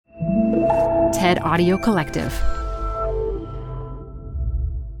TED Audio Collective.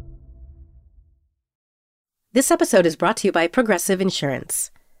 This episode is brought to you by Progressive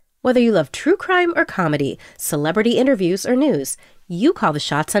Insurance. Whether you love true crime or comedy, celebrity interviews or news, you call the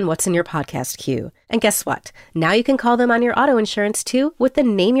shots on what's in your podcast queue. And guess what? Now you can call them on your auto insurance too with the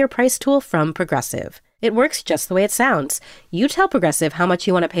Name Your Price tool from Progressive. It works just the way it sounds. You tell Progressive how much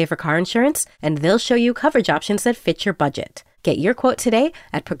you want to pay for car insurance, and they'll show you coverage options that fit your budget. Get your quote today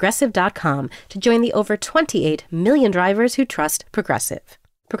at Progressive.com to join the over 28 million drivers who trust Progressive.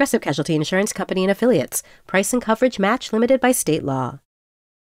 Progressive Casualty Insurance Company and Affiliates. Price and coverage match limited by state law.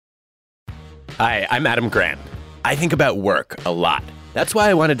 Hi, I'm Adam Grant. I think about work a lot. That's why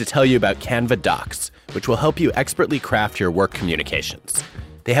I wanted to tell you about Canva Docs, which will help you expertly craft your work communications.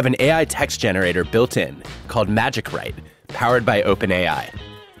 They have an AI text generator built in called Magic Write, powered by OpenAI.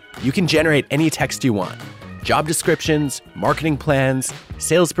 You can generate any text you want. Job descriptions, marketing plans,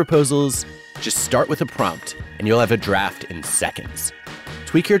 sales proposals. Just start with a prompt, and you'll have a draft in seconds.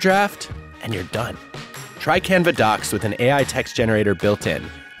 Tweak your draft, and you're done. Try Canva Docs with an AI text generator built in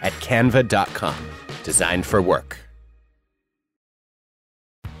at canva.com. Designed for work.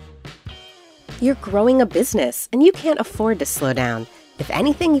 You're growing a business, and you can't afford to slow down. If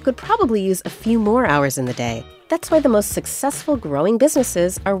anything, you could probably use a few more hours in the day. That's why the most successful growing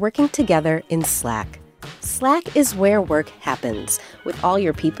businesses are working together in Slack. Slack is where work happens, with all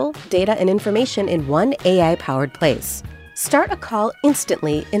your people, data, and information in one AI-powered place. Start a call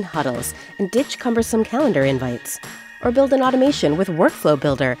instantly in huddles and ditch cumbersome calendar invites. Or build an automation with Workflow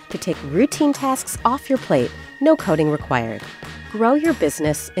Builder to take routine tasks off your plate, no coding required. Grow your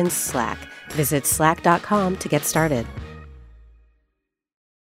business in Slack. Visit slack.com to get started.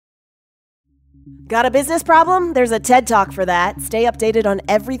 Got a business problem? There's a TED Talk for that. Stay updated on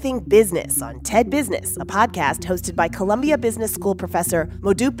everything business on TED Business, a podcast hosted by Columbia Business School professor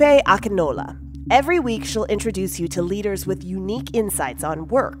Modupe Akinola. Every week, she'll introduce you to leaders with unique insights on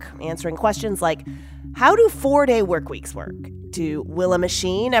work, answering questions like, how do 4-day work weeks work? To will a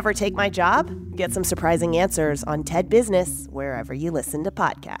machine ever take my job? Get some surprising answers on TED Business, wherever you listen to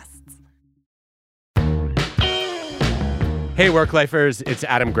podcasts. Hey, work-lifers, it's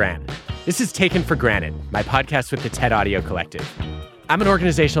Adam Grant. This is Taken for Granted, my podcast with the TED Audio Collective. I'm an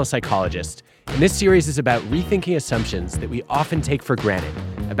organizational psychologist, and this series is about rethinking assumptions that we often take for granted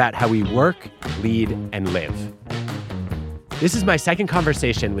about how we work, lead, and live. This is my second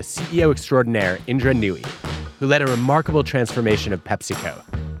conversation with CEO extraordinaire Indra Nooyi, who led a remarkable transformation of PepsiCo.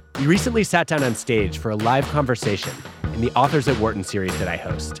 We recently sat down on stage for a live conversation in the Authors at Wharton series that I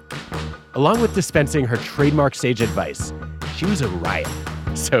host. Along with dispensing her trademark sage advice, she was a riot.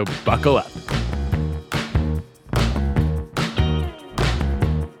 So buckle up.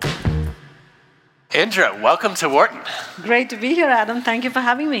 Indra, welcome to Wharton. Great to be here, Adam. Thank you for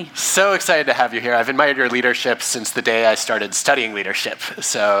having me. So excited to have you here. I've admired your leadership since the day I started studying leadership.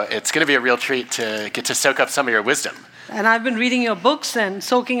 So it's going to be a real treat to get to soak up some of your wisdom. And I've been reading your books and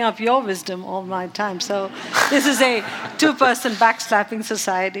soaking up your wisdom all my time. So this is a two-person backslapping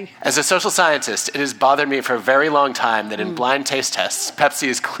society. As a social scientist, it has bothered me for a very long time that in blind taste tests, Pepsi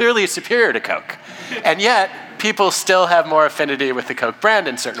is clearly superior to Coke. And yet, people still have more affinity with the Coke brand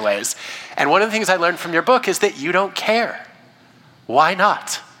in certain ways. And one of the things I learned from your book is that you don't care. Why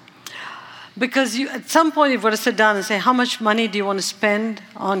not? Because at some point, you've got to sit down and say, how much money do you want to spend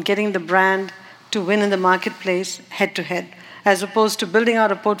on getting the brand to win in the marketplace head-to-head, as opposed to building out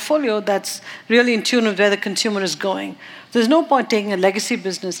a portfolio that's really in tune with where the consumer is going. There's no point taking a legacy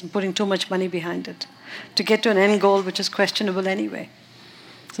business and putting too much money behind it to get to an end goal which is questionable anyway.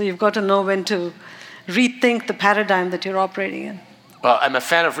 So you've got to know when to rethink the paradigm that you're operating in. Well, I'm a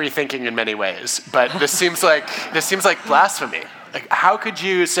fan of rethinking in many ways, but this seems like blasphemy. Like, how could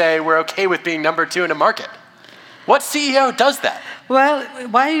you say we're okay with being number 2 in a market? What CEO does that? Well,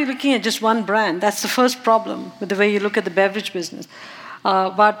 why are you looking at just one brand? That's the first problem with the way you look at the beverage business.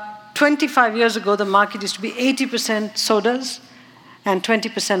 About 25 years ago, the market used to be 80% sodas and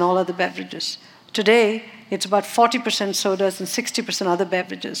 20% all other beverages. Today, it's about 40% sodas and 60% other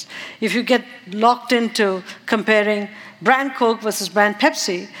beverages. If you get locked into comparing brand Coke versus brand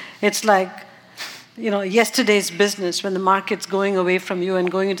Pepsi, it's like, yesterday's business when the market's going away from you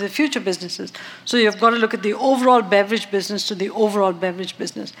and going into the future businesses. So you've got to look at the overall beverage business to the overall beverage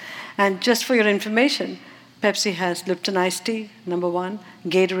business. And just for your information, Pepsi has Lipton Iced Tea, number 1,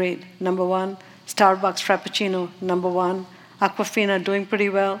 Gatorade, number 1, Starbucks Frappuccino, number 1, Aquafina doing pretty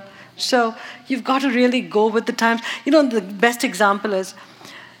well. So you've got to really go with the times. The best example is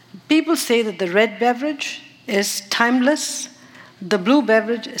people say that the red beverage is timeless, the blue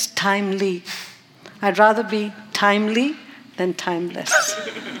beverage is timely. I'd rather be timely than timeless.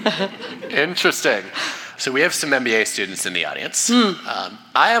 Interesting. So we have some MBA students in the audience.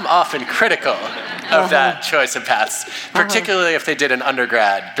 I am often critical of that choice of paths, particularly if they did an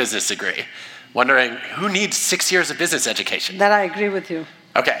undergrad business degree. Wondering, who needs 6 years of business education? That I agree with you.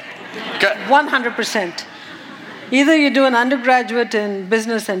 Okay, good. 100%. Either you do an undergraduate in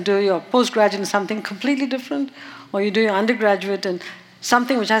business and do your postgraduate in something completely different, or you do your undergraduate in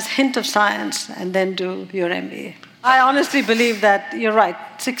something which has a hint of science and then do your MBA. I honestly believe that you're right.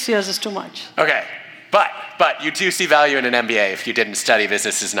 6 years is too much. Okay, but you do see value in an MBA if you didn't study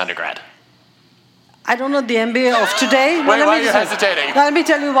business as an undergrad. I don't know the MBA of today. Why are you hesitating? Let me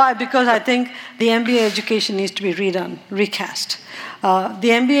tell you why. Because I think the MBA education needs to be redone, recast. The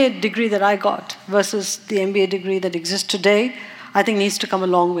MBA degree that I got versus the MBA degree that exists today, I think needs to come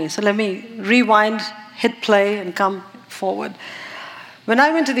a long way. So let me rewind, hit play, and come forward. When I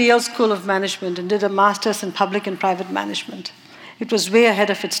went to the Yale School of Management and did a master's in public and private management, it was way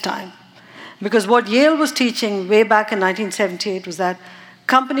ahead of its time. Because what Yale was teaching way back in 1978 was that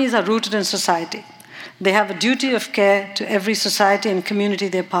companies are rooted in society. They have a duty of care to every society and community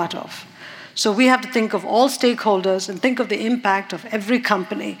they're part of. So we have to think of all stakeholders and think of the impact of every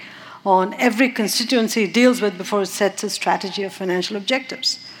company on every constituency it deals with before it sets its strategy of financial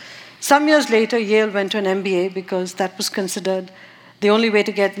objectives. Some years later, Yale went to an MBA because that was considered the only way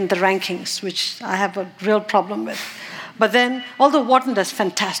to get in the rankings, which I have a real problem with. But then, although Wharton does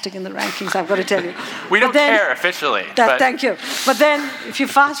fantastic in the rankings, I've got to tell you. We don't care officially. Thank you. But then, if you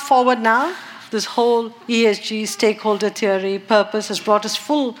fast forward now, this whole ESG, stakeholder theory, purpose has brought us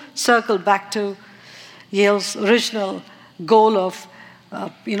full circle back to Yale's original goal of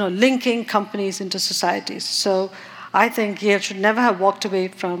linking companies into societies. So I think Yale should never have walked away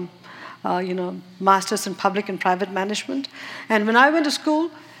from masters in public and private management. And when I went to school,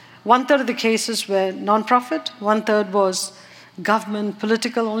 1/3 of the cases were non-profit, 1/3 was government,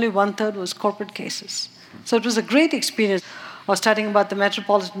 political, only 1/3 was corporate cases. So it was a great experience. I was studying about the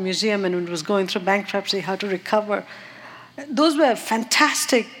Metropolitan Museum and when it was going through bankruptcy, how to recover. Those were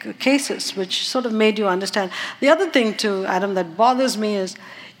fantastic cases, which sort of made you understand. The other thing, too, Adam, that bothers me is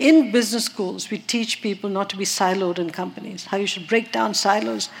in business schools, we teach people not to be siloed in companies, how you should break down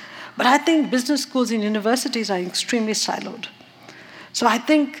silos. But I think business schools and universities are extremely siloed. So I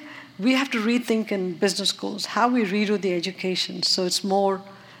think we have to rethink in business schools how we redo the education so it's more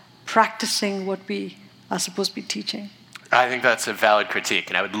practicing what we are supposed to be teaching. I think that's a valid critique,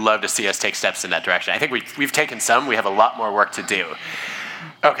 and I would love to see us take steps in that direction. I think we've taken some. We have a lot more work to do.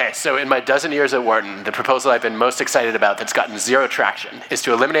 Okay, so in my dozen years at Wharton, the proposal I've been most excited about that's gotten zero traction is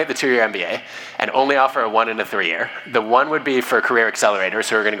to eliminate the 2-year MBA and only offer a 1 and a 3-year. The 1 would be for career accelerators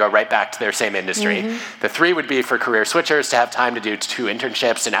who are going to go right back to their same industry. Mm-hmm. The 3 would be for career switchers to have time to do 2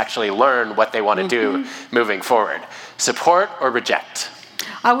 internships and actually learn what they want to do moving forward. Support or reject?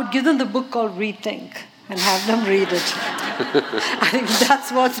 I would give them the book called Rethink and have them read it. I think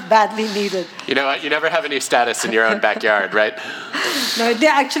that's what's badly needed. You know what? You never have any status in your own backyard, right? No,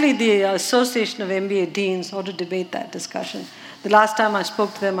 the Association of MBA Deans ought to debate that discussion. The last time I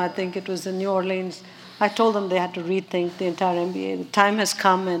spoke to them, I think it was in New Orleans, I told them they had to rethink the entire MBA. The time has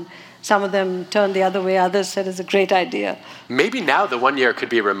come, and some of them turned the other way. Others said it's a great idea. Maybe now the 1 year could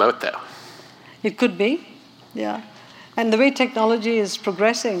be remote, though. It could be, yeah. And the way technology is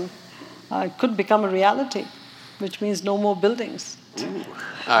progressing, it could become a reality, which means no more buildings. Ooh.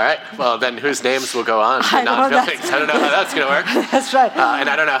 All right. Well, then whose names will go on to non-buildings? I don't know how that's going to work. That's right. And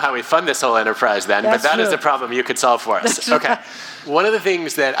I don't know how we fund this whole enterprise then, but that is a problem you could solve for us. That's okay. Right. One of the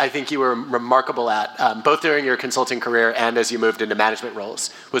things that I think you were remarkable at, both during your consulting career and as you moved into management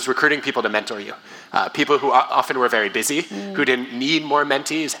roles, was recruiting people to mentor you. People who often were very busy, who didn't need more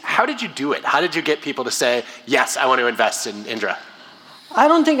mentees. How did you do it? How did you get people to say, yes, I want to invest in Indra? I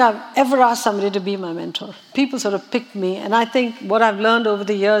don't think I've ever asked somebody to be my mentor. People sort of picked me, and I think what I've learned over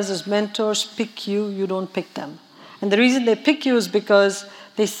the years is mentors pick you, you don't pick them. And the reason they pick you is because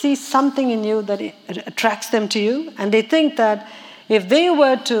they see something in you that attracts them to you, and they think that if they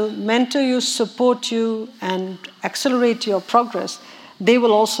were to mentor you, support you, and accelerate your progress, they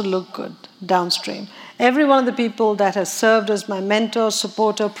will also look good downstream. Every one of the people that has served as my mentor,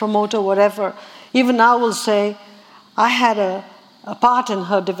 supporter, promoter, whatever, even now will say, I had a part in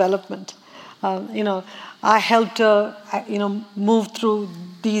her development. I helped her, move through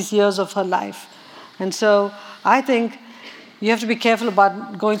these years of her life. And so I think you have to be careful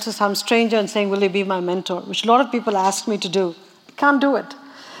about going to some stranger and saying, will you be my mentor? Which a lot of people ask me to do. I can't do it.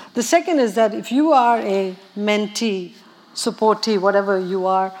 The second is that if you are a mentee, supportee, whatever you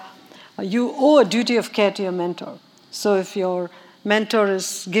are, you owe a duty of care to your mentor. So if your mentor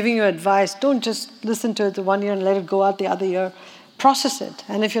is giving you advice, don't just listen to it the 1 year and let it go out the other year. Process it.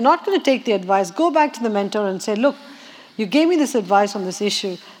 And if you're not going to take the advice, go back to the mentor and say, look, you gave me this advice on this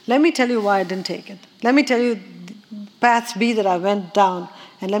issue. Let me tell you why I didn't take it. Let me tell you paths B that I went down,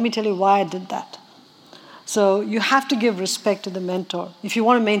 and let me tell you why I did that. So you have to give respect to the mentor if you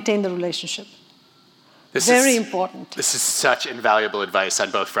want to maintain the relationship. Very important. This is such invaluable advice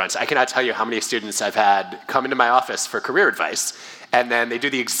on both fronts. I cannot tell you how many students I've had come into my office for career advice, and then they do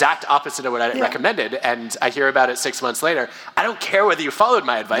the exact opposite of what I recommended, and I hear about it 6 months later. I don't care whether you followed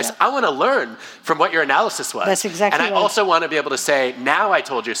my advice. Yeah. I want to learn from what your analysis was. That's exactly right. And I also want to be able to say, now I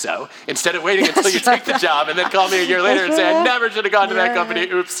told you so, instead of waiting until you take the job and then call me a year later and say, I never should have gone to that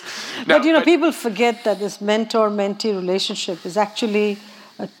company. Oops. No, but people forget that this mentor-mentee relationship is actually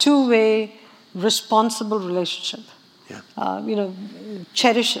a two-way, responsible relationship. Yeah.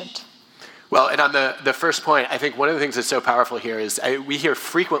 Cherish it. Well, and on the first point, I think one of the things that's so powerful here is we hear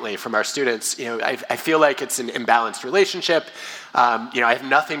frequently from our students, I feel like it's an imbalanced relationship. I have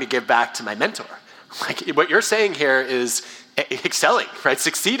nothing to give back to my mentor. Like what you're saying here is excelling, right?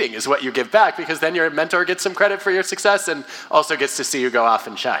 Succeeding is what you give back, because then your mentor gets some credit for your success and also gets to see you go off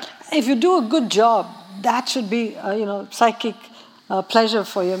and shine. If you do a good job, that should be, psychic pleasure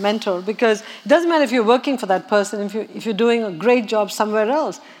for your mentor, because it doesn't matter if you're working for that person, if you're doing a great job somewhere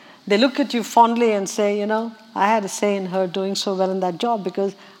else, they look at you fondly and say, I had a say in her doing so well in that job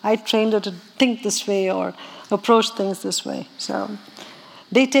because I trained her to think this way or approach things this way. So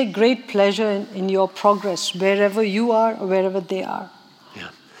they take great pleasure in your progress, wherever you are or wherever they are. Yeah.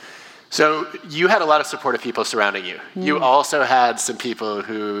 So you had a lot of supportive people surrounding you. You also had some people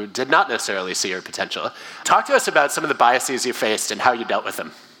who did not necessarily see your potential. Talk to us about some of the biases you faced and how you dealt with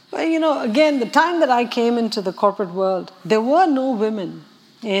them. Well, again, the time that I came into the corporate world, there were no women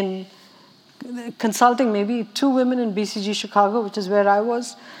in consulting, maybe 2 women in BCG Chicago, which is where I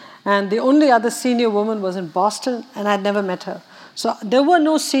was. And the only other senior woman was in Boston, and I'd never met her. So there were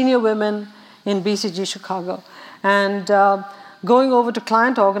no senior women in BCG Chicago. And going over to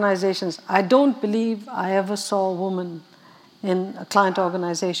client organizations, I don't believe I ever saw a woman in a client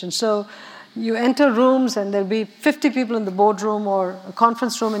organization. So you enter rooms and there'll be 50 people in the boardroom or a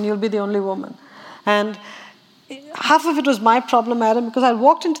conference room and you'll be the only woman. And half of it was my problem, Adam, because I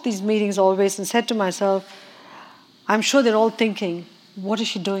walked into these meetings always and said to myself, I'm sure they're all thinking, what is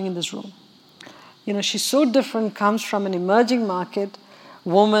she doing in this room? She's so different, comes from an emerging market,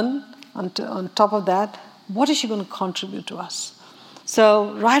 woman, on top of that, what is she going to contribute to us?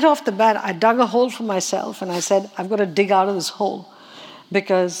 So right off the bat, I dug a hole for myself and I said, I've got to dig out of this hole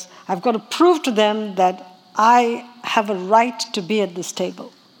because I've got to prove to them that I have a right to be at this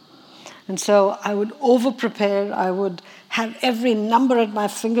table. And so I would over-prepare. I would have every number at my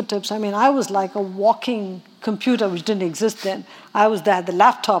fingertips. I was like a walking computer, which didn't exist then. I was that, the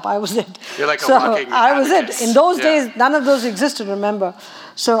laptop, I was it. You're like a walking I was it. In those days, none of those existed, remember.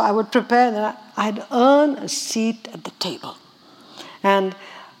 So I would prepare, and I'd earn a seat at the table. And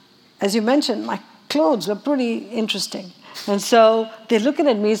as you mentioned, my clothes were pretty interesting. And so they're looking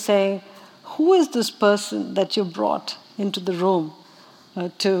at me saying, who is this person that you brought into the room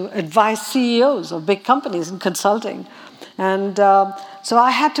to advise CEOs of big companies in consulting? And so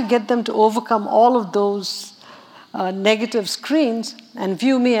I had to get them to overcome all of those negative screens and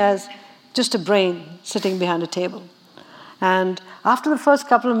view me as just a brain sitting behind a table. And after the first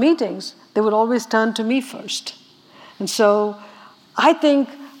couple of meetings, they would always turn to me first. And so I think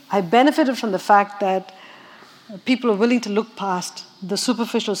I benefited from the fact that people are willing to look past the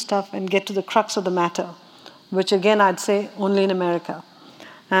superficial stuff and get to the crux of the matter, which again I'd say only in America.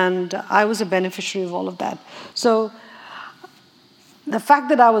 And I was a beneficiary of all of that. So the fact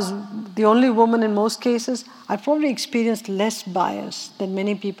that I was the only woman in most cases, I probably experienced less bias than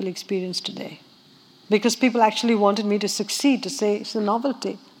many people experience today. Because people actually wanted me to succeed, to say it's a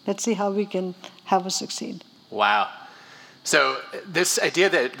novelty. Let's see how we can have her succeed. Wow. So this idea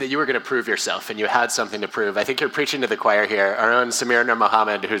that you were going to prove yourself and you had something to prove, I think you're preaching to the choir here. Our own Samir Nur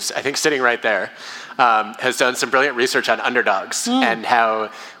Mohammed, who's I think sitting right there, has done some brilliant research on underdogs and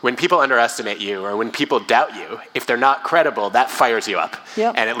how when people underestimate you or when people doubt you, if they're not credible, that fires you up.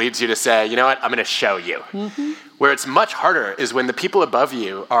 Yep. And it leads you to say, you know what, I'm going to show you. Mm-hmm. Where it's much harder is when the people above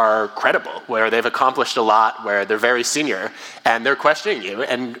you are credible, where they've accomplished a lot, where they're very senior, and they're questioning you.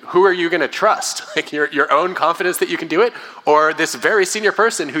 And who are you going to trust? Like your own confidence that you can do it, or this very senior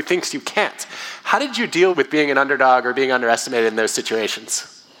person who thinks you can't? How did you deal with being an underdog or being underestimated in those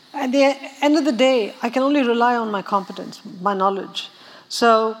situations? At the end of the day, I can only rely on my competence, my knowledge.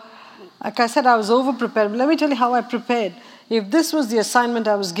 So, like I said, I was over-prepared. But let me tell you how I prepared. If this was the assignment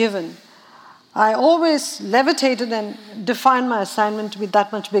I was given, I always levitated and defined my assignment to be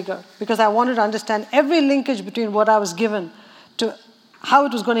that much bigger because I wanted to understand every linkage between what I was given to how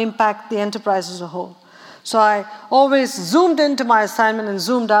it was going to impact the enterprise as a whole. So I always zoomed into my assignment and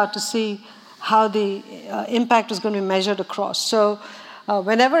zoomed out to see how the impact was going to be measured across. So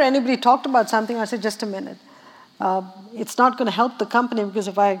whenever anybody talked about something, I said, just a minute. It's not going to help the company because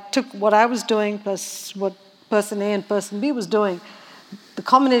if I took what I was doing plus what person A and person B was doing, the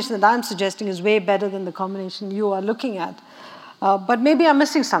combination that I'm suggesting is way better than the combination you are looking at. But maybe I'm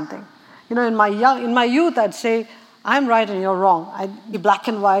missing something. In my youth, I'd say, I'm right and you're wrong. I'd be black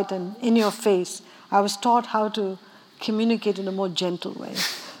and white and in your face. I was taught how to communicate in a more gentle way.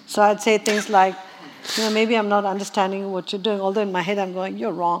 So I'd say things like, maybe I'm not understanding what you're doing, although in my head I'm going,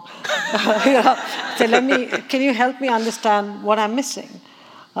 you're wrong. So can you help me understand what I'm missing?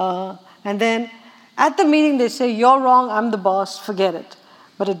 And then at the meeting, they say, you're wrong, I'm the boss, forget it.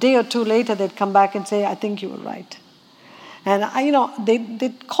 But a day or two later, they'd come back and say, I think you were right. And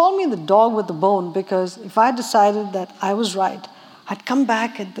they'd call me the dog with the bone because if I decided that I was right, I'd come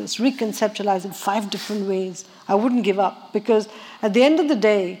back at this, reconceptualize in 5 different ways. I wouldn't give up because at the end of the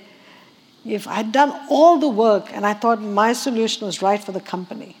day, if I'd done all the work and I thought my solution was right for the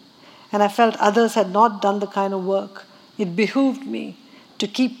company, and I felt others had not done the kind of work, it behooved me to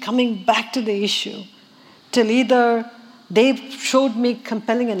keep coming back to the issue till either they showed me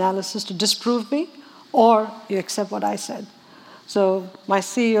compelling analysis to disprove me or you accept what I said. So my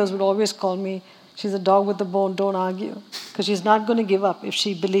CEOs would always call me, she's a dog with a bone, don't argue, because she's not going to give up if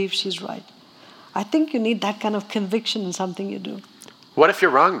she believes she's right. I think you need that kind of conviction in something you do. What if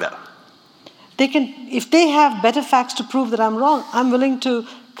you're wrong, though? If they have better facts to prove that I'm wrong, I'm willing to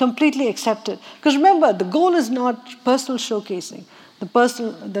completely accept it. Because remember, the goal is not personal showcasing.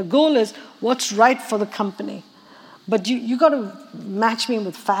 The goal is what's right for the company. But you got to match me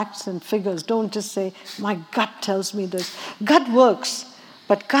with facts and figures. Don't just say, my gut tells me this. Gut works,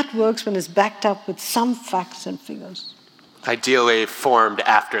 but gut works when it's backed up with some facts and figures. Ideally formed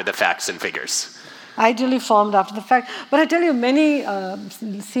after the facts and figures. Ideally formed after the fact. But I tell you, many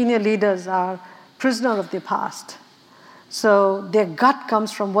senior leaders are prisoners of their past. So their gut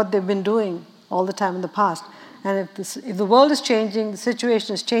comes from what they've been doing all the time in the past. And if the world is changing, the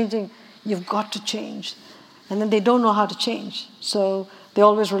situation is changing, you've got to change. And then they don't know how to change. So they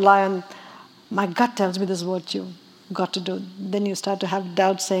always rely on, my gut tells me this is what you've got to do. Then you start to have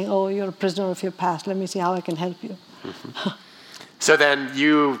doubts saying, oh, you're a prisoner of your past. Let me see how I can help you. Mm-hmm. So then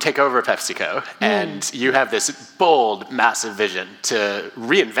you take over PepsiCo, and you have this bold, massive vision to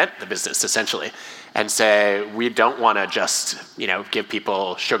reinvent the business, essentially, and say, we don't want to just, give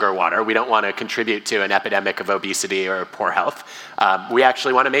people sugar water. We don't want to contribute to an epidemic of obesity or poor health. We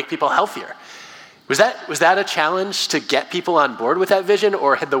actually want to make people healthier. Was that a challenge to get people on board with that vision,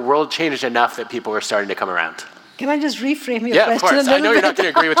 or had the world changed enough that people were starting to come around? Can I just reframe your question? Yeah, of course. I know you're not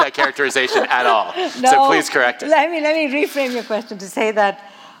going to agree with that characterization at all. No, so please correct it. Let me reframe your question to say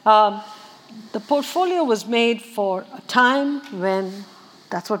that the portfolio was made for a time when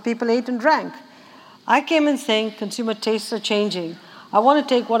that's what people ate and drank. I came in saying consumer tastes are changing. I want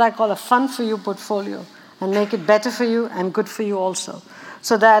to take what I call a fun for you portfolio and make it better for you and good for you also,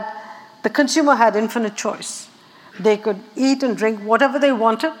 so that the consumer had infinite choice. They could eat and drink whatever they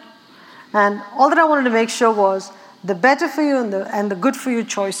wanted. And all that I wanted to make sure was the better for you and the good for you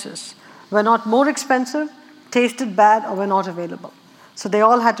choices were not more expensive, tasted bad, or were not available. So they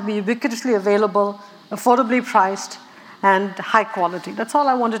all had to be ubiquitously available, affordably priced, and high quality. That's all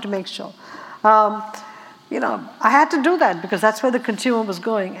I wanted to make sure. I had to do that because that's where the consumer was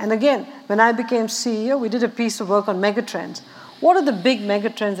going. And again, when I became CEO, we did a piece of work on megatrends. What are the big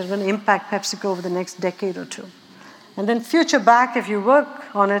megatrends that are going to impact PepsiCo over the next decade or two? And then future back, if you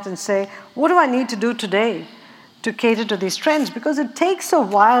work on it and say, what do I need to do today to cater to these trends? Because it takes a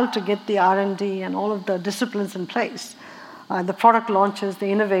while to get the R&D and all of the disciplines in place, the product launches, the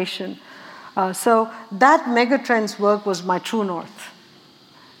innovation. So that megatrends work was my true north.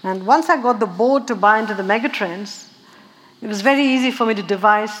 And once I got the board to buy into the megatrends, it was very easy for me to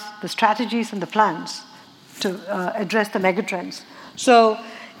devise the strategies and the plans to address the megatrends. So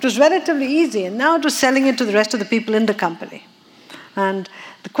it was relatively easy, and now it was selling it to the rest of the people in the company. And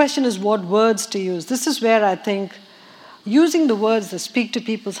the question is what words to use. This is where I think using the words that speak to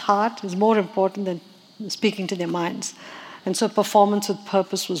people's heart is more important than speaking to their minds. And so performance with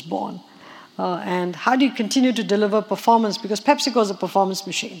purpose was born. And how do you continue to deliver performance? Because PepsiCo is a performance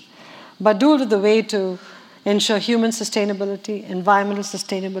machine. But do it with a way to ensure human sustainability, environmental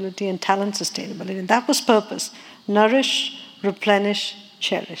sustainability, and talent sustainability. And that was purpose. Nourish, replenish,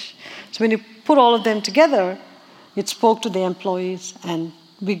 cherish. So when you put all of them together, it spoke to the employees and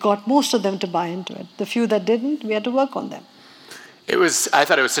we got most of them to buy into it. The few that didn't, we had to work on them. I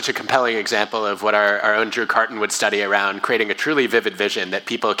thought it was such a compelling example of what our own Drew Carton would study around creating a truly vivid vision that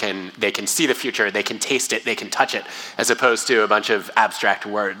people can see the future, they can taste it, they can touch it, as opposed to a bunch of abstract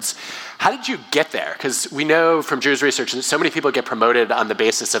words. How did you get there? Because we know from Drew's research that so many people get promoted on the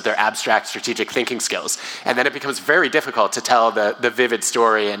basis of their abstract strategic thinking skills, and then it becomes very difficult to tell the vivid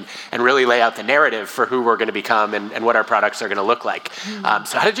story and really lay out the narrative for who we're going to become and what our products are going to look like.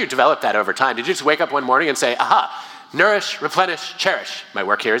 So how did you develop that over time? Did you just wake up one morning and say, aha, nourish, replenish, cherish. My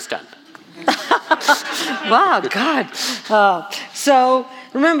work here is done. Wow, God. So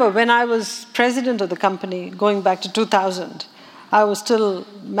remember, when I was president of the company, going back to 2000, I was still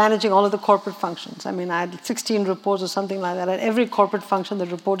managing all of the corporate functions. I mean, I had 16 reports or something like that. I had every corporate function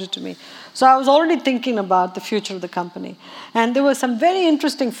that reported to me. So I was already thinking about the future of the company. And there were some very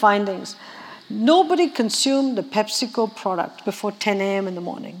interesting findings. Nobody consumed the PepsiCo product before 10 a.m. in the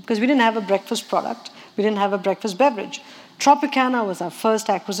morning because we didn't have a breakfast product. We didn't have a breakfast beverage. Tropicana was our first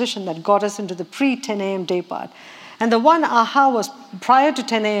acquisition that got us into the pre-10 a.m. day part. And the one aha was prior to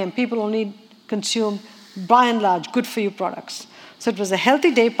 10 a.m., people only consumed, by and large, good-for-you products. So it was a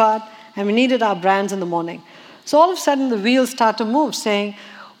healthy day part, and we needed our brands in the morning. So all of a sudden, the wheels start to move, saying,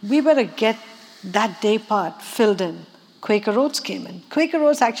 we better get that day part filled in. Quaker Oats came in. Quaker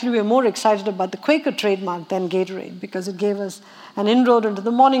Oats, actually, we were more excited about the Quaker trademark than Gatorade because it gave us an inroad into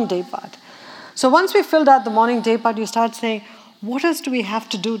the morning day part. So once we filled out the morning day part, you start saying, what else do we have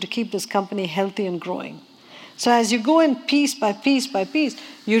to do to keep this company healthy and growing? So as you go in piece by piece by piece,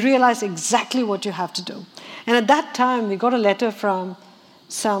 you realize exactly what you have to do. And at that time, we got a letter from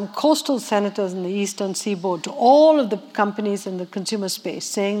some coastal senators in the eastern seaboard to all of the companies in the consumer space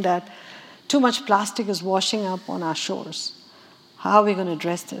saying that too much plastic is washing up on our shores. How are we going to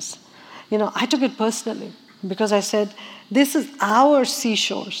address this? I took it personally because I said, this is our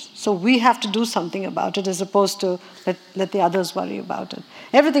seashores, so we have to do something about it as opposed to let the others worry about it.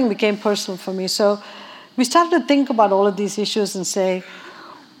 Everything became personal for me. So we started to think about all of these issues and say,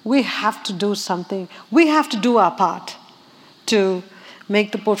 we have to do something. We have to do our part to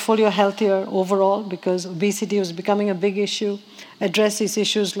make the portfolio healthier overall because obesity was becoming a big issue, address these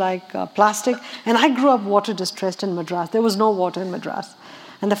issues like plastic. And I grew up water distressed in Madras. There was no water in Madras.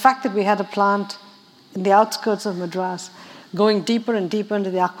 And the fact that we had a plant in the outskirts of Madras going deeper and deeper into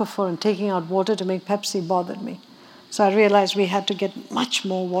the aquifer and taking out water to make Pepsi bothered me. So I realized we had to get much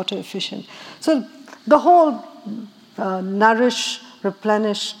more water efficient. So the whole nourish,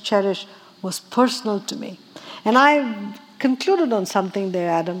 replenish, cherish was personal to me. And I concluded on something there,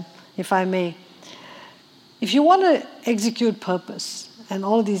 Adam, if I may. If you want to execute purpose, and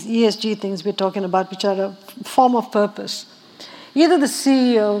all these ESG things we're talking about, which are a form of purpose, either the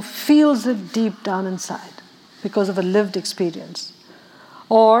CEO feels it deep down inside because of a lived experience,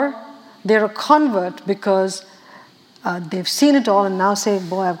 or they're a convert because they've seen it all and now say,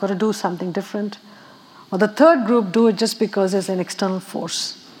 boy, I've got to do something different. Or the third group do it just because there's an external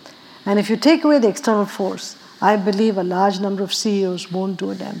force. And if you take away the external force, I believe a large number of CEOs won't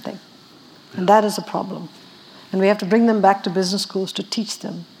do a damn thing. And that is a problem. And we have to bring them back to business schools to teach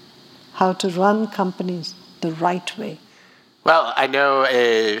them how to run companies the right way. Well, I know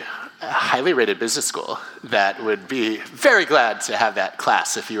a highly rated business school that would be very glad to have that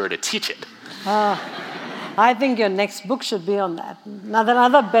class if you were to teach it. I think your next book should be on that.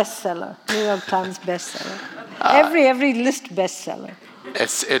 Another bestseller, New York Times bestseller. Every list bestseller.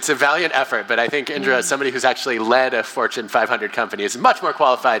 It's a valiant effort, but I think Indra, as somebody who's actually led a Fortune 500 company, is much more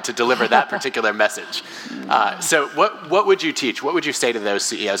qualified to deliver that particular message. So what would you teach? What would you say to those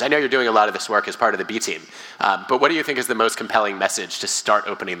CEOs? I know you're doing a lot of this work as part of the B team, but what do you think is the most compelling message to start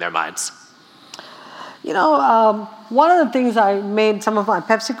opening their minds? One of the things I made some of my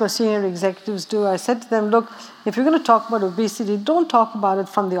PepsiCo senior executives do, I said to them, look, if you're going to talk about obesity, don't talk about it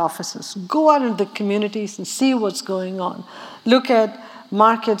from the offices. Go out into the communities and see what's going on. Look at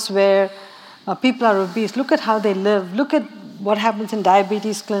markets where people are obese. Look at how they live. Look at what happens in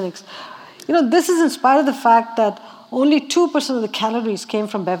diabetes clinics. This is in spite of the fact that only 2% of the calories came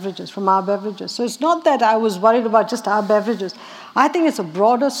from beverages, from our beverages. So it's not that I was worried about just our beverages. I think it's a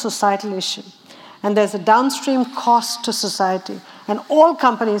broader societal issue. And there's a downstream cost to society. And all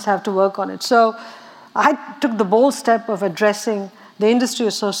companies have to work on it. So I took the bold step of addressing the industry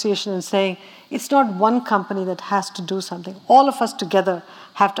association and saying, it's not one company that has to do something. All of us together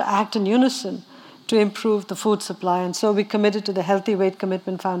have to act in unison to improve the food supply. And so we committed to the Healthy Weight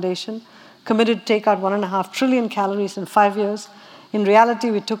Commitment Foundation, committed to take out 1.5 trillion calories in 5 years. In reality,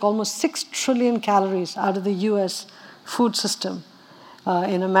 we took almost 6 trillion calories out of the US food system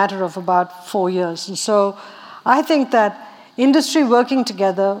in a matter of about 4 years. And so I think that industry working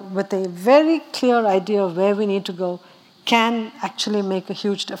together with a very clear idea of where we need to go can actually make a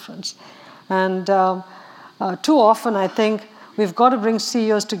huge difference. And too often, I think we've got to bring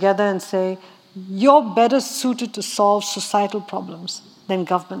CEOs together and say, you're better suited to solve societal problems than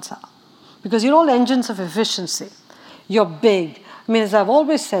governments are. Because you're all engines of efficiency. You're big. I mean, as I've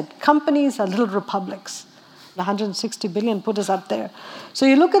always said, companies are little republics. 160 billion put us up there. So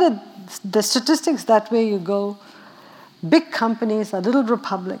you look at it, the statistics that way you go, big companies are little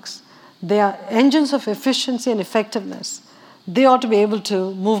republics. They are engines of efficiency and effectiveness. They ought to be able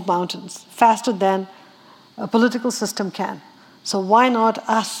to move mountains faster than a political system can. So why not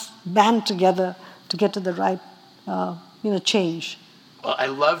us band together to get to the right change? Well, I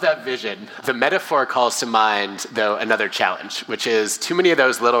love that vision. The metaphor calls to mind, though, another challenge, which is too many of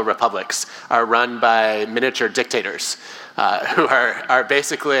those little republics are run by miniature dictators who are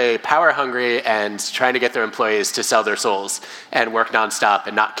basically power hungry and trying to get their employees to sell their souls and work nonstop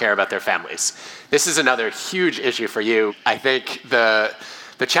and not care about their families. This is another huge issue for you. I think the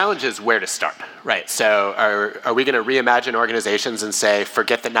challenge is where to start, right? So are we going to reimagine organizations and say,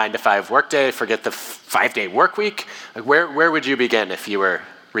 forget the 9-to-5 workday, forget the 5-day work week? Like where would you begin if you were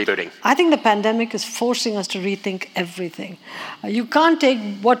rebooting? I think the pandemic is forcing us to rethink everything. You can't take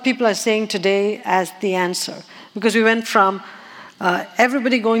what people are saying today as the answer, because we went from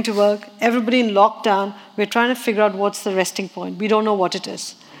everybody going to work, everybody in lockdown. We're trying to figure out what's the resting point. We don't know what it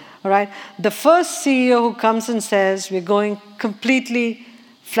is, all right? The first CEO who comes and says, we're going completely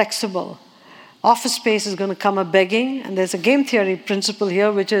flexible, office space is going to come a-begging, and there's a game theory principle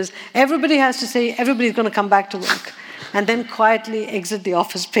here, which is everybody has to say everybody's going to come back to work, and then quietly exit the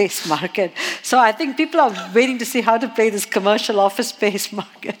office space market. So I think people are waiting to see how to play this commercial office space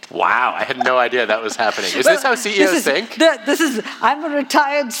market. Wow, I had no idea that was happening. Is this how CEOs think? I'm a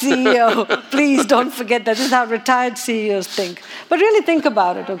retired CEO. Please don't forget that. This is how retired CEOs think. But really think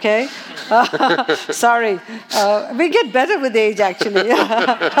about it, okay? Sorry. We get better with age, actually.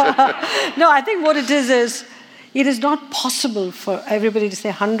 No, I think what it is it is not possible for everybody to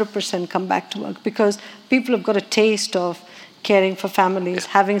say 100% come back to work, because people have got a taste of caring for families,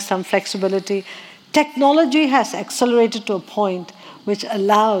 having some flexibility. Technology has accelerated to a point which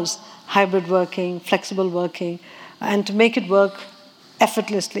allows hybrid working, flexible working, and to make it work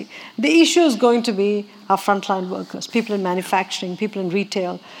effortlessly. The issue is going to be our frontline workers, people in manufacturing, people in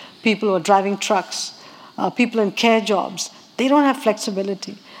retail, people who are driving trucks, people in care jobs. They don't have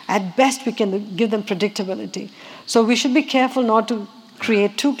flexibility. At best, we can give them predictability. So we should be careful not to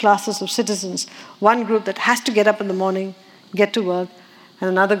create two classes of citizens. One group that has to get up in the morning, get to work, and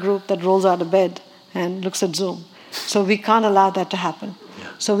another group that rolls out of bed and looks at Zoom. So we can't allow that to happen.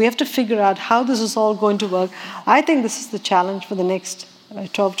 Yeah. So we have to figure out how this is all going to work. I think this is the challenge for the next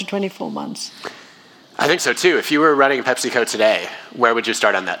 12 to 24 months. I think so too. If you were running PepsiCo today, where would you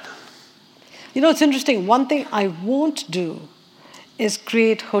start on that? You know, it's interesting. One thing I won't do is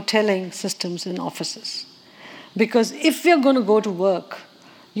create hoteling systems in offices. Because if you're going to go to work,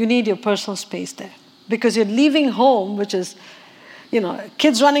 you need your personal space there. Because you're leaving home, which is,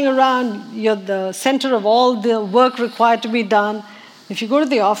 kids running around, you're the center of all the work required to be done. If you go to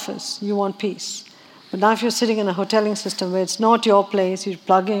the office, you want peace. But now if you're sitting in a hoteling system where it's not your place, you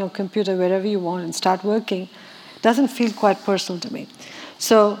plug in your computer wherever you want and start working, it doesn't feel quite personal to me.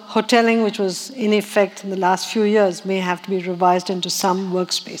 So hoteling, which was in effect in the last few years, may have to be revised into some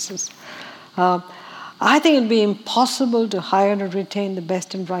workspaces. I think it'd be impossible to hire and retain the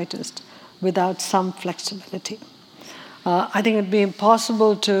best and brightest without some flexibility. I think it'd be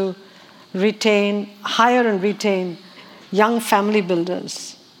impossible to hire and retain young family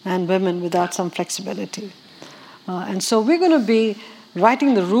builders and women without some flexibility. And so we're going to be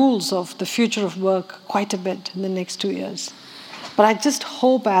writing the rules of the future of work quite a bit in the next 2 years. But I just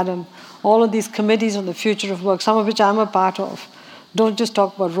hope, Adam, all of these committees on the future of work, some of which I'm a part of, don't just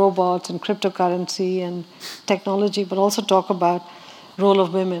talk about robots and cryptocurrency and technology, but also talk about role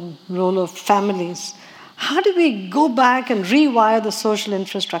of women, role of families. How do we go back and rewire the social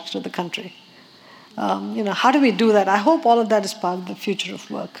infrastructure of the country? How do we do that? I hope all of that is part of the future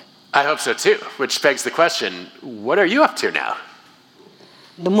of work. I hope so too, which begs the question, what are you up to now?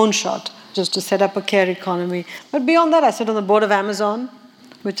 The moonshot, just to set up a care economy. But beyond that, I sit on the board of Amazon,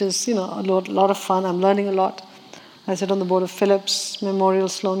 which is, a lot of fun. I'm learning a lot. I sit on the board of Phillips, Memorial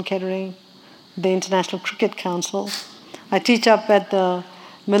Sloan Kettering, the International Cricket Council. I teach up at the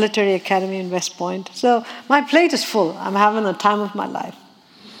Military Academy in West Point. So my plate is full. I'm having the time of my life.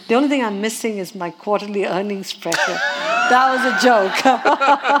 The only thing I'm missing is my quarterly earnings pressure. That was a joke.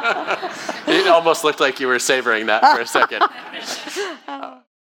 It almost looked like you were savoring that for a second.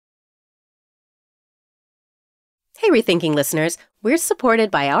 Hey, Rethinking listeners, we're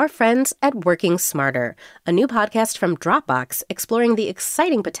supported by our friends at Working Smarter, a new podcast from Dropbox exploring the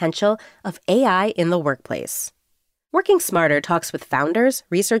exciting potential of AI in the workplace. Working Smarter talks with founders,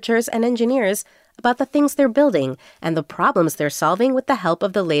 researchers, and engineers about the things they're building and the problems they're solving with the help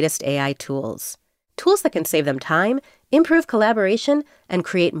of the latest AI tools. Tools that can save them time, improve collaboration, and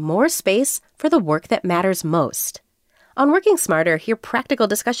create more space for the work that matters most. On Working Smarter, hear practical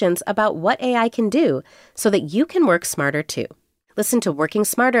discussions about what AI can do so that you can work smarter too. Listen to Working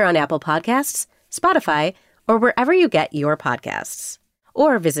Smarter on Apple Podcasts, Spotify, or wherever you get your podcasts.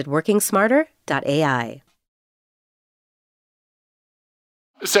 Or visit workingsmarter.ai.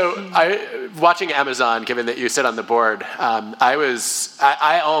 So, watching Amazon, given that you sit on the board,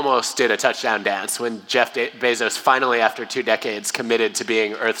 I almost did a touchdown dance when Jeff Bezos finally, after 2 decades, committed to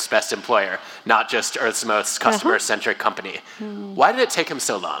being Earth's best employer, not just Earth's most customer-centric company. Why did it take him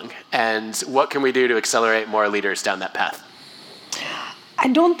so long? And what can we do to accelerate more leaders down that path? I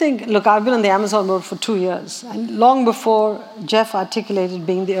don't think, look, I've been on the Amazon board for 2 years, and long before Jeff articulated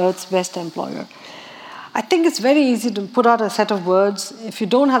being the Earth's best employer. I think it's very easy to put out a set of words. If you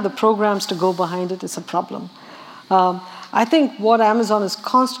don't have the programs to go behind it, it's a problem. I think what Amazon is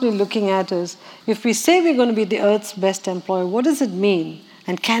constantly looking at is, if we say we're going to be the Earth's best employer, what does it mean?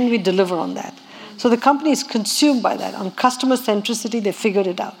 And can we deliver on that? So the company is consumed by that. On customer centricity, they figured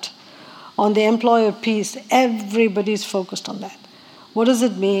it out. On the employer piece, everybody's focused on that. What does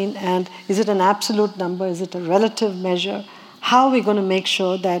it mean? And is it an absolute number? Is it a relative measure? How are we going to make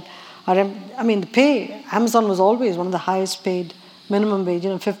sure that the pay, Amazon was always one of the highest paid minimum wage,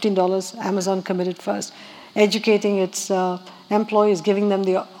 $15, Amazon committed first. Educating its employees, giving them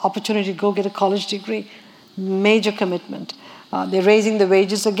the opportunity to go get a college degree, major commitment. They're raising the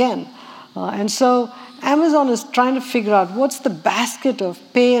wages again. And so Amazon is trying to figure out what's the basket of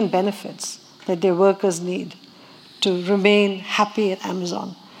pay and benefits that their workers need to remain happy at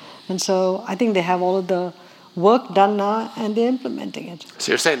Amazon. And so I think they have all of the work done now, and they're implementing it.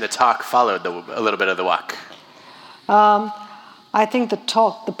 So you're saying the talk followed a little bit of the walk? I think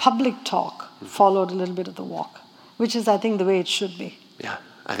the public talk, followed a little bit of the walk, which is, I think, the way it should be. Yeah,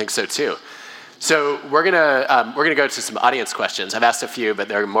 I think so too. So we're gonna go to some audience questions. I've asked a few, but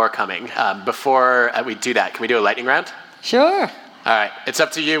there are more coming. Before we do that, can we do a lightning round? Sure. All right. It's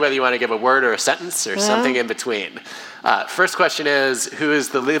up to you whether you want to give a word or a sentence or something in between. First question is, who is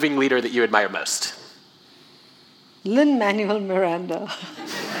the living leader that you admire most? Lin-Manuel Miranda.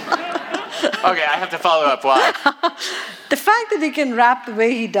 Okay, I have to follow up. Why? The fact that he can rap the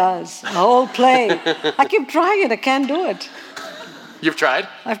way he does, the whole play. I keep trying it. I can't do it. You've tried?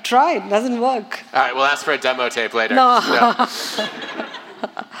 I've tried. It doesn't work. All right, we'll ask for a demo tape later. No.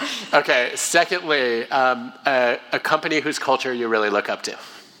 Okay, secondly, a company whose culture you really look up to,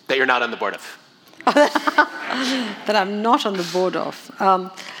 that you're not on the board of. That I'm not on the board of.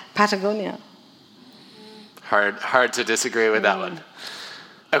 Patagonia. Hard to disagree with that one.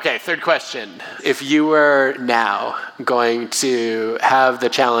 Okay, third question. If you were now going to have the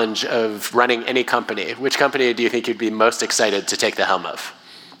challenge of running any company, which company do you think you'd be most excited to take the helm of?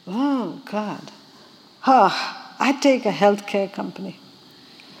 Oh, God. I'd take a healthcare company,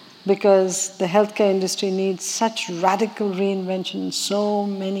 because the healthcare industry needs such radical reinvention in so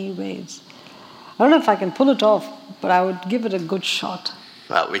many ways. I don't know if I can pull it off, but I would give it a good shot.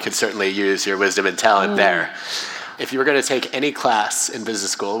 Well, we could certainly use your wisdom and talent there. If you were going to take any class in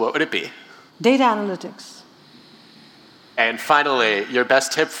business school, what would it be? Data analytics. And finally, your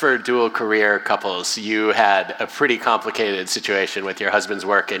best tip for dual career couples. You had a pretty complicated situation with your husband's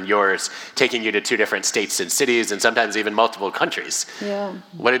work and yours, taking you to 2 different states and cities and sometimes even multiple countries. Yeah.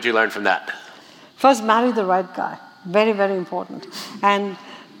 What did you learn from that? First, marry the right guy. Very, very important. And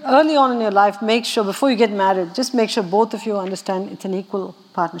early on in your life, make sure, before you get married, just make sure both of you understand it's an equal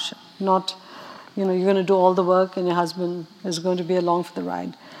partnership. Not, you're going to do all the work and your husband is going to be along for the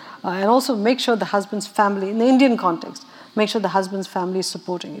ride. And also make sure the husband's family, in the Indian context, make sure the husband's family is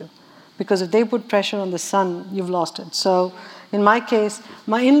supporting you. Because if they put pressure on the son, you've lost it. So in my case,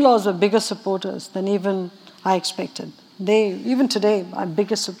 my in-laws were bigger supporters than even I expected. They, even today, are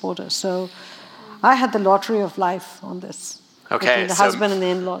biggest supporters. So I had the lottery of life on this. Okay, the husband and the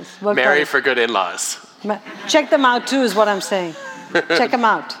in-laws. Marry for good in-laws. Check them out too, is what I'm saying. Check them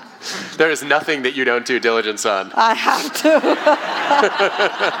out. There is nothing that you don't do diligence on. I have to.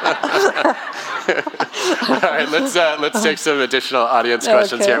 All right, let's take some additional audience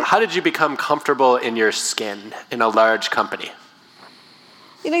questions here. How did you become comfortable in your skin in a large company?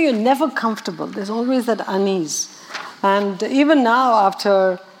 You're never comfortable. There's always that unease. And even now,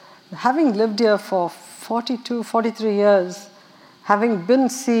 after having lived here for 42, 43 years, having been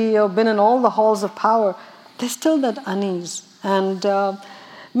CEO, been in all the halls of power, there's still that unease. And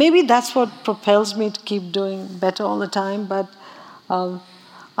maybe that's what propels me to keep doing better all the time, but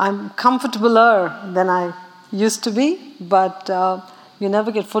I'm comfortabler than I used to be, but you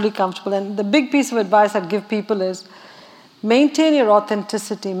never get fully comfortable. And the big piece of advice I'd give people is maintain your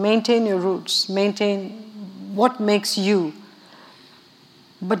authenticity, maintain your roots, maintain what makes you.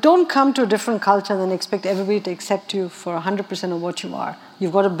 But don't come to a different culture and then expect everybody to accept you for 100% of what you are.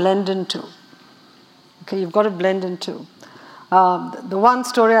 You've got to blend in too. Okay, you've got to blend in too. The one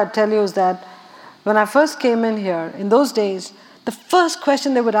story I'd tell you is that when I first came in here, in those days, the first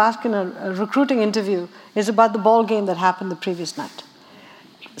question they would ask in a recruiting interview is about the ball game that happened the previous night.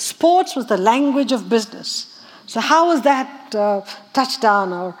 Sports was the language of business. So how was that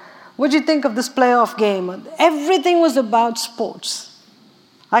touchdown? Or what do you think of this playoff game? Everything was about sports.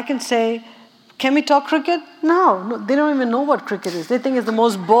 I can say, can we talk cricket? No, they don't even know what cricket is. They think it's the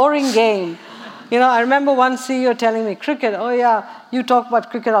most boring game. I remember one CEO telling me, cricket, oh yeah, you talk about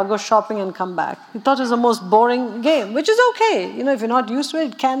cricket, I'll go shopping and come back. He thought it was the most boring game, which is okay. If you're not used to it,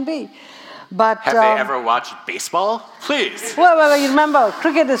 it can be. But have they ever watched baseball? Please. Well, you remember,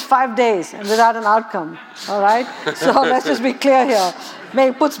 cricket is 5 days and without an outcome, all right? So let's just be clear here.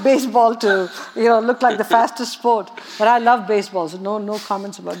 It puts baseball to, look like the fastest sport. But I love baseball, so no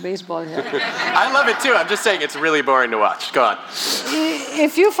comments about baseball here. I love it too. I'm just saying it's really boring to watch. Go on.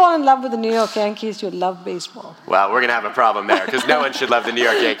 If you fall in love with the New York Yankees, you'll love baseball. Well, we're going to have a problem there because no one should love the New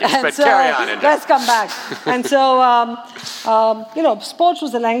York Yankees. But so, carry on, Indra. Let's come back. And so, sports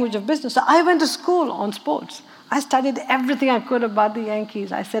was the language of business. So I went to school on sports. I studied everything I could about the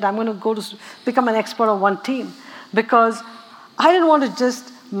Yankees. I said, I'm going to go to become an expert on one team because I didn't want to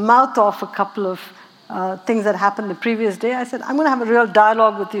just mouth off a couple of things that happened the previous day. I said, I'm going to have a real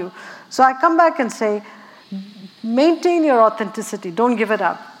dialogue with you. So I come back and say, maintain your authenticity. Don't give it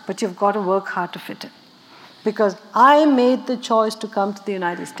up. But you've got to work hard to fit in. Because I made the choice to come to the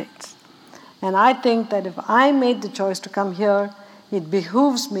United States. And I think that if I made the choice to come here, it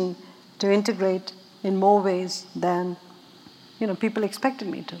behooves me to integrate in more ways than people expected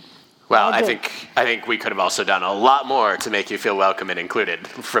me to. Well, I think we could have also done a lot more to make you feel welcome and included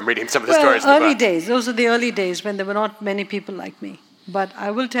from reading some of the stories in the book. Early days. Those are the early days when there were not many people like me. But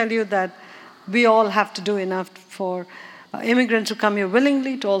I will tell you that we all have to do enough for immigrants who come here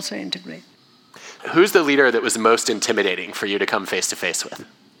willingly to also integrate. Who's the leader that was most intimidating for you to come face to face with?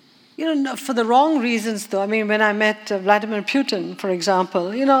 For the wrong reasons, though. I mean, when I met Vladimir Putin, for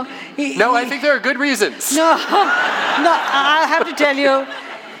example, I think there are good reasons. No, I have to tell you,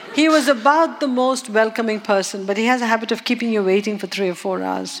 he was about the most welcoming person, but he has a habit of keeping you waiting for 3 or 4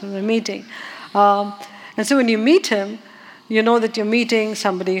 hours for a meeting. And so when you meet him, you know that you're meeting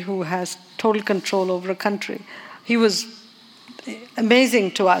somebody who has total control over a country. He was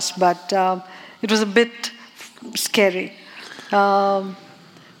amazing to us, but it was a bit scary.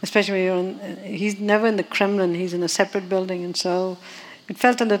 Especially when he's never in the Kremlin, he's in a separate building, and so it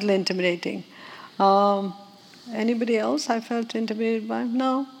felt a little intimidating. Anybody else I felt intimidated by?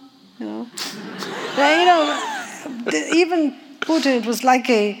 No. Even Putin, it was like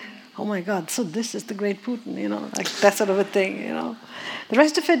oh my God, so this is the great Putin, like that sort of a thing, The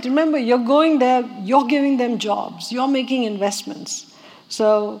rest of it, remember, you're going there, you're giving them jobs, you're making investments.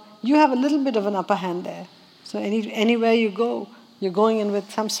 So you have a little bit of an upper hand there. So anywhere you go, you're going in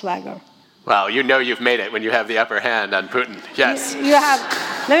with some swagger. Well, you've made it when you have the upper hand on Putin. Yes. You have,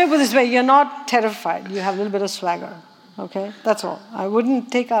 let me put it this way, you're not terrified. You have a little bit of swagger. Okay? That's all. I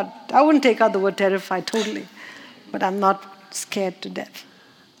wouldn't take out the word terrified totally, but I'm not scared to death.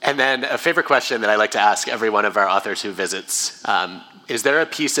 And then a favorite question that I like to ask every one of our authors who visits, is there a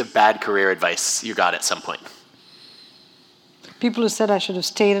piece of bad career advice you got at some point? People who said I should have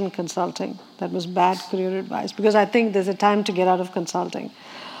stayed in consulting, that was bad career advice, because I think there's a time to get out of consulting.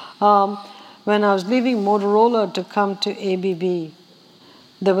 When I was leaving Motorola to come to ABB,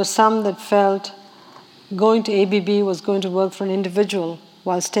 there were some that felt going to ABB was going to work for an individual,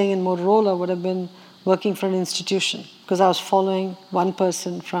 while staying in Motorola would have been working for an institution, because I was following one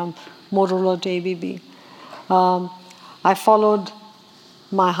person from Motorola to ABB. I followed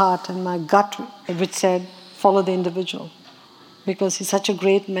my heart and my gut, which said, follow the individual, because he's such a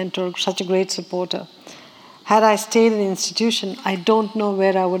great mentor, such a great supporter. Had I stayed in an institution, I don't know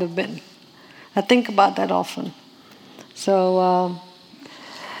where I would have been. I think about that often. So,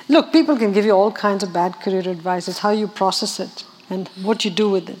 look, people can give you all kinds of bad career advice. It's how you process it and what you do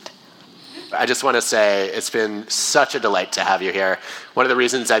with it. I just want to say it's been such a delight to have you here. One of the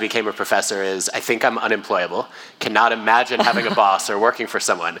reasons I became a professor is I think I'm unemployable, cannot imagine having a boss or working for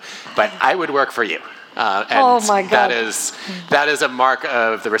someone, but I would work for you. And my God. that is a mark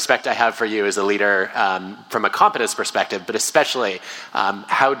of the respect I have for you as a leader from a competence perspective, but especially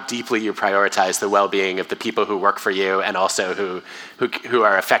how deeply you prioritize the well-being of the people who work for you and also who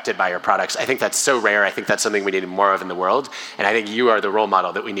are affected by your products. I think that's so rare. I think that's something we need more of in the world. And I think you are the role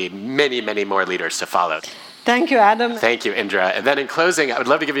model that we need many, many more leaders to follow. Thank you, Adam. Thank you, Indra. And then in closing, I would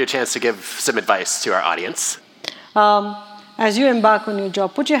love to give you a chance to give some advice to our audience. As you embark on your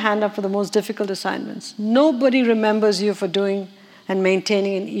job, put your hand up for the most difficult assignments. Nobody remembers you for doing and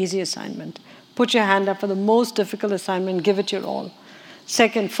maintaining an easy assignment. Put your hand up for the most difficult assignment, give it your all.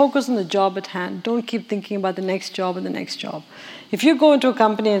 Second, focus on the job at hand. Don't keep thinking about the next job and the next job. If you go into a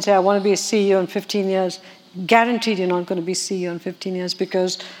company and say, I want to be a CEO in 15 years, guaranteed you're not going to be CEO in 15 years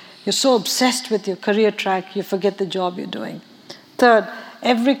because you're so obsessed with your career track, you forget the job you're doing. Third,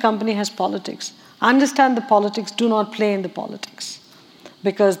 every company has politics. Understand the politics, do not play in the politics.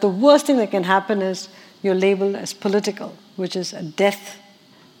 Because the worst thing that can happen is you're labeled as political, which is a death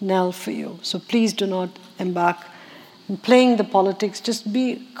knell for you. So please do not embark in playing the politics. Just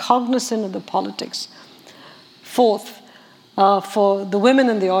be cognizant of the politics. Fourth, for the women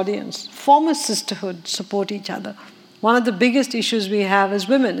in the audience, form a sisterhood, support each other. One of the biggest issues we have as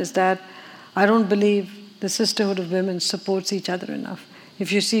women is that I don't believe the sisterhood of women supports each other enough.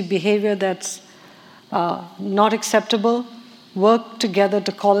 If you see behavior that's not acceptable, work together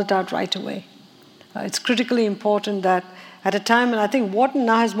to call it out right away. It's critically important that at a time, and I think Wharton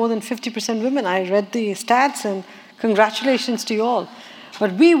now has more than 50% women. I read the stats and congratulations to you all.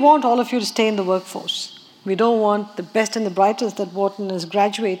 But we want all of you to stay in the workforce. We don't want the best and the brightest that Wharton is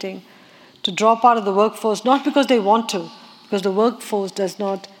graduating to drop out of the workforce, not because they want to, because the workforce does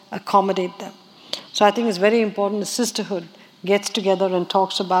not accommodate them. So I think it's very important the sisterhood gets together and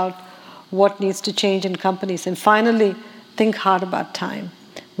talks about what needs to change in companies. And finally, think hard about time.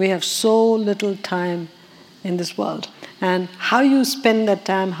 We have so little time in this world. And how you spend that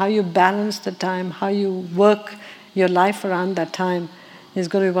time, how you balance the time, how you work your life around that time is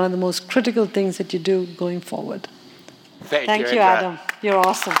going to be one of the most critical things that you do going forward. Thank you, Adam. You're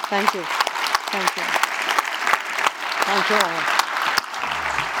awesome. Thank you. Thank you. Thank you all.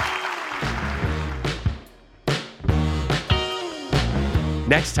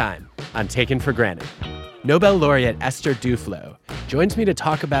 Next time on Taken for Granted, Nobel laureate Esther Duflo joins me to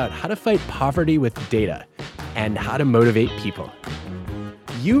talk about how to fight poverty with data and how to motivate people.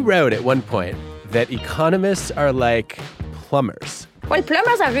 You wrote at one point that economists are like plumbers. Well,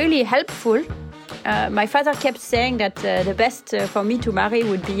 plumbers are really helpful. My father kept saying that the best for me to marry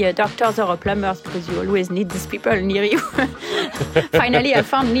would be doctors or plumbers because you always need these people near you. Finally, I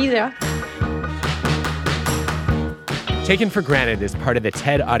found neither. Taken for Granted is part of the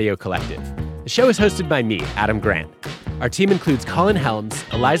TED Audio Collective. The show is hosted by me, Adam Grant. Our team includes Colin Helms,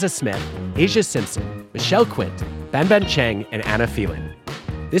 Eliza Smith, Asia Simpson, Michelle Quint, Banban Cheng, and Anna Phelan.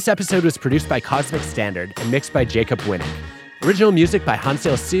 This episode was produced by Cosmic Standard and mixed by Jacob Winnick. Original music by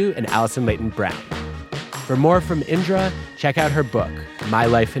Hansdale Hsu and Allison Leighton Brown. For more from Indra, check out her book, My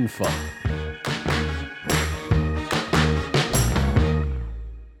Life in Full.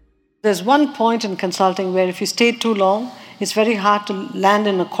 There's one point in consulting where if you stay too long, it's very hard to land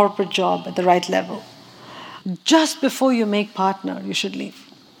in a corporate job at the right level. Just before you make partner, you should leave.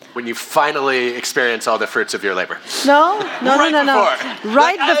 When you finally experience all the fruits of your labor. No. Right before.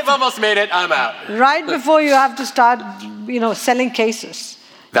 I've almost made it, I'm out. Right before you have to start, selling cases.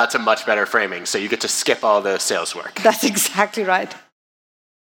 That's a much better framing, so you get to skip all the sales work. That's exactly right.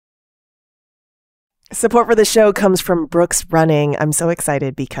 Support for the show comes from Brooks Running. I'm so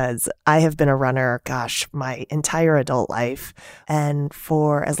excited because I have been a runner, my entire adult life. And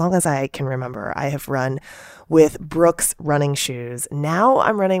for as long as I can remember, I have run with Brooks running shoes. Now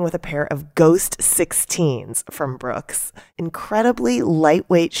I'm running with a pair of Ghost 16s from Brooks. Incredibly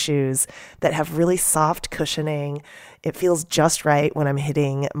lightweight shoes that have really soft cushioning. It feels just right when I'm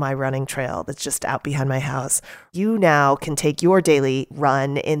hitting my running trail that's just out behind my house. You now can take your daily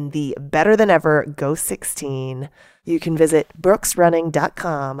run in the better than ever Ghost 16. You can visit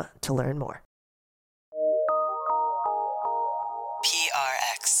brooksrunning.com to learn more.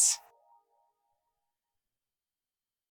 PRX.